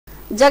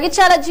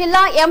జగిత్యాల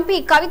జిల్లా ఎంపీ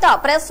కవిత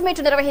press meet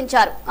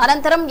నిర్వహించారు.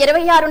 అనంతరం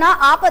 26న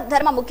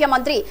అపదర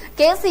ముఖ్యమంత్రి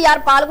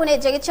కేసీఆర్ పాల్గొనే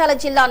జగిత్యాల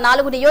జిల్లా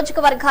 4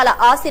 నియోజకవర్గాల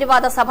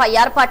ఆశీర్వాద సభ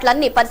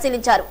ఏర్పాట్లన్నీ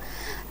పరిశీలించారు.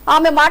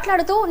 ఆమె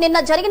మాట్లాడుతూ నిన్న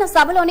జరిగిన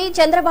సభలోని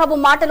చంద్రబాబు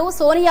మాటలు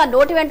సోనియా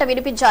నోటి వెంట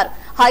వినిపించారు.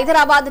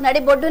 హైదరాబాద్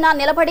నడిబొడ్డున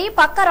నిలబడి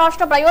పక్క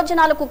రాష్ట్ర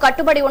ప్రయోజనాలకు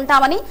కట్టుబడి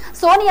ఉంటామని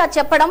సోనియా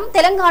చెప్పడం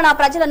తెలంగాణ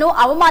ప్రజలను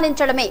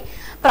అవమానించడమే.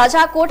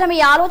 ప్రజా కూటమి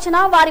ఆలోచన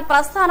వారి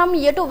ప్రస్థానం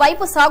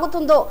ఎటువైపు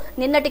సాగుతుందో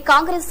నిన్నటి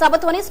కాంగ్రెస్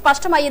సభతోనే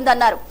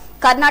స్పష్టమైందన్నారు.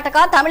 కర్ణాటక,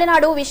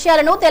 తమిళనాడు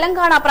విషయాలను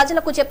తెలంగాణ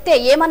ప్రజలకు చెప్తే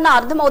ఏమన్నా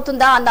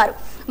అర్థమవుతుందా అన్నారు.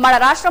 మన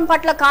రాష్ట్రం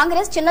పట్ల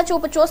కాంగ్రెస్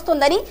చిన్నచూపు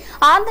చూస్తుందని,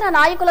 ఆంధ్ర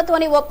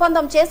నాయకులతోని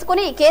ఒప్పందం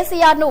చేసుకుని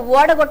కేసీఆర్ ను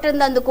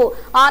ఓడగొట్టినందుకు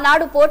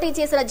ఆనాడు పోటీ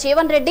చేసిన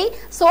జీవన్ రెడ్డి,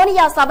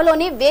 సోనియా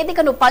సభలోని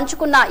వేదికను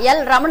పంచుకున్న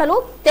ఎల్ రమణలు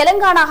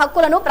తెలంగాణ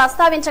హక్కులను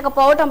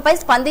ప్రస్తావించకపోవడంపై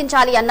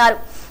స్పందించాలి అన్నారు.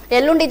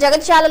 ఎల్లుండి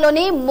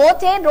జగిత్యాలలోని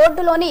మోతే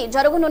రోడ్డులోని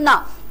జరుగునున్న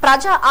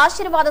ప్రజా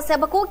ఆశీర్వాద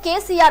సభకు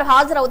కేసీఆర్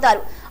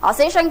హాజరవుతారు.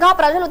 అశేషంగా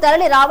ప్రజలు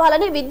తరలి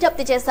రావాలని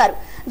విజ్ఞప్తి చేశారు.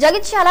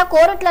 జగిత్యాల,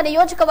 కోరట్ల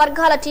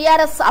నియోజకవర్గాల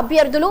టీఆర్ఎస్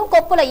అభ్యర్థులు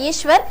కొప్పుల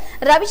ఈశ్వర్,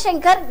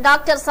 రవిశంకర్,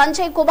 డాక్టర్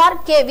సంజయ్ కుమార్,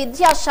 కె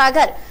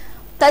విద్యాసాగర్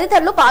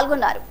తదితరులు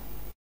పాల్గొన్నారు.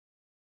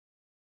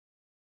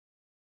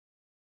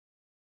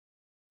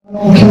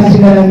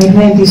 ముఖ్యమంత్రి గారు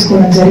నిర్ణయం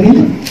తీసుకోవడం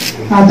జరిగింది.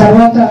 ఆ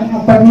తర్వాత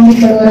అప్పటి నుండి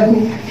ఇప్పటి వరకు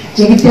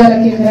జగిత్యాల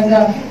కేంద్రంగా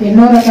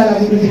ఎన్నో రకాల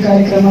అభివృద్ధి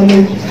కార్యక్రమాలు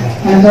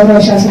మన గౌరవ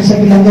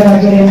శాసనసభ్యులందరూ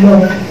ఆధ్వర్యంలో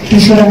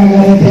ఈశ్వరన్న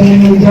గారు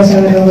అయితేనేమి,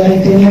 విద్యాసాగర్ రావు గారు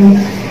అయితేనేమి,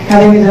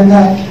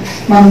 అదేవిధంగా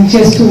మనం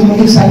చేస్తూ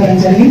ముందుకు సాగడం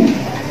జరిగింది.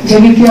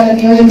 జగిత్యాల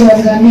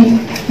నియోజకవర్గాన్ని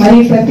మరీ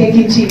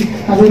ప్రత్యేకించి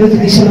అభివృద్ధి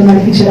దిశలో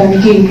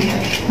నడిపించడానికి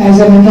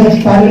as a member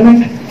of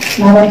parliament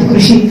నా వంతు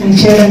కృషి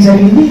చేయడం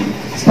జరిగింది.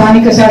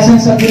 స్థానిక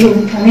శాసనసభ్యులు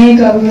అనేక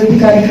అభివృద్ధి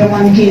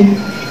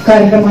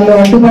కార్యక్రమాల్లో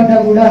అడ్డుపడ్డా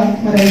కూడా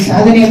మరి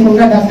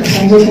సాధనీయకుండా డాక్టర్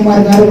సంజయ్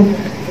కుమార్ గారు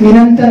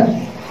నిరంతరం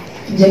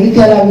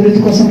జగిత్యాల అభివృద్ధి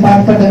కోసం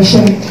పాటుపడ్డ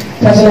విషయం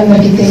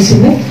ప్రజలందరికీ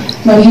తెలిసిందే.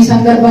 మరి ఈ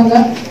సందర్భంగా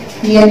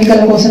ఈ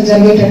ఎన్నికల కోసం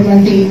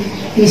జరిగేటటువంటి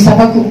ఈ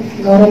సభకు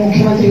గౌరవ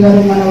ముఖ్యమంత్రి గారు,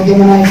 మన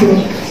ఉద్యమ నాయకుడు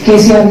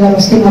కేసీఆర్ గారు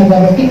వస్తున్నారు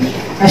కాబట్టి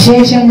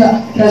అశేషంగా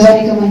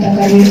ప్రజానికమంతా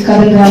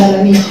కదలి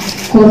రావాలని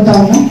కోరుతా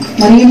ఉన్నాం.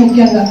 మరీ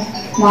ముఖ్యంగా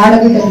మా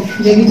ఆడబిడ్డలు,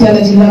 జగిత్యాల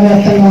జిల్లా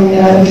వ్యాప్తంగా ఉండే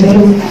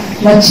ఆడబిడ్డలు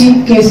వచ్చి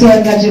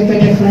కేసీఆర్ గారు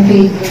చెప్పేటటువంటి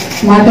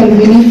మాటలు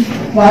విని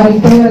వారు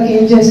ఇప్పటివరకు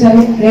ఏం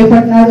చేశారు,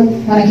 రేపటి నాడు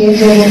మనకి ఏం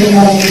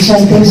చేయబోతున్నారు అనే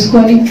విషయాలు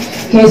తెలుసుకొని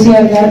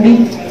కేసీఆర్ గారిని,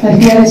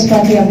 టీఆర్ఎస్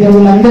పార్టీ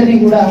అభ్యర్థులందరినీ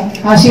కూడా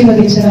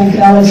ఆశీర్వదించడానికి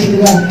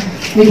రావాల్సిందిగా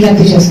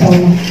విజ్ఞప్తి చేస్తా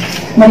ఉన్నాం.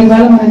 మరి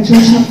ఇవాళ మనం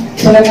చూసినాం,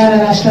 తెలంగాణ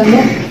రాష్ట్రంలో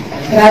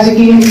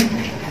రాజకీయం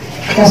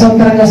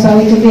రసవత్తరంగా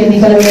సాగుతుంది.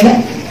 ఎన్నికల వేళ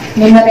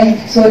నిన్ననే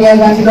సోనియా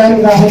గాంధీ గారు,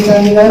 రాహుల్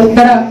గాంధీ గారు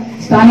ఇక్కడ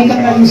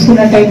స్థానికంగా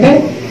చూసుకున్నట్టయితే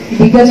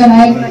దిగ్గజ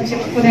నాయకులు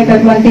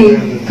చెప్పుకునేటటువంటి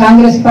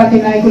కాంగ్రెస్ పార్టీ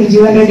నాయకులు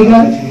జీవన్ రెడ్డి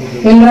గారు,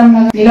 ఎల్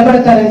రమణ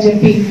నిలబడతారని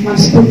చెప్పి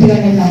మనస్ఫూర్తిగా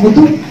నేను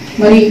నమ్ముతూ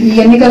మరి ఈ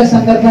ఎన్నికల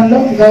సందర్భంలో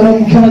గౌరవ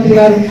ముఖ్యమంత్రి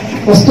గారు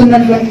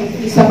వస్తున్నటువంటి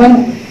ఈ సభను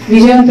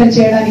విజయవంతం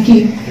చేయడానికి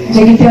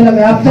జగిత్యాల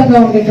వ్యాప్తంగా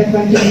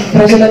ఉండేటటువంటి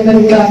ప్రజలందరూ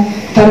కూడా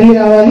తరలి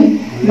రావాలి.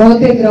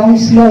 మోతే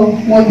గ్రౌండ్స్ లో,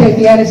 మోతే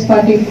టీఆర్ఎస్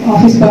పార్టీ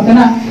ఆఫీస్ పక్కన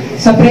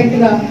సపరేట్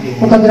గా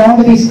ఒక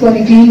గ్రౌండ్ తీసుకొని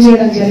క్లీన్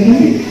చేయడం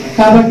జరిగింది.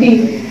 కాబట్టి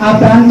ఆ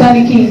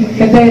ప్రాంతానికి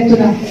పెద్ద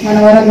ఎత్తున మన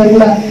వారందరూ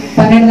కూడా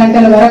 12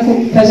 గంటల వరకు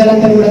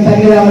ప్రజలందరూ కూడా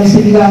తరలి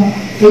రావాల్సిందిగా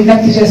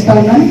విజ్ఞప్తి చేస్తా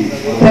ఉన్నాను.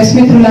 ప్రెస్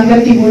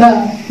మిత్రులందరికీ కూడా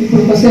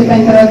ఇప్పుడు కొద్దిసేపు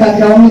అయిన తర్వాత ఆ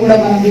గ్రౌండ్ కూడా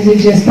మనం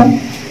విజిట్ చేస్తాం.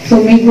 సో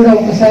మీకు కూడా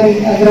ఒకసారి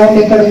ఆ గ్రౌండ్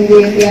ఎక్కడ ఉంది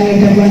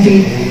అనేటటువంటి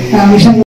విషయం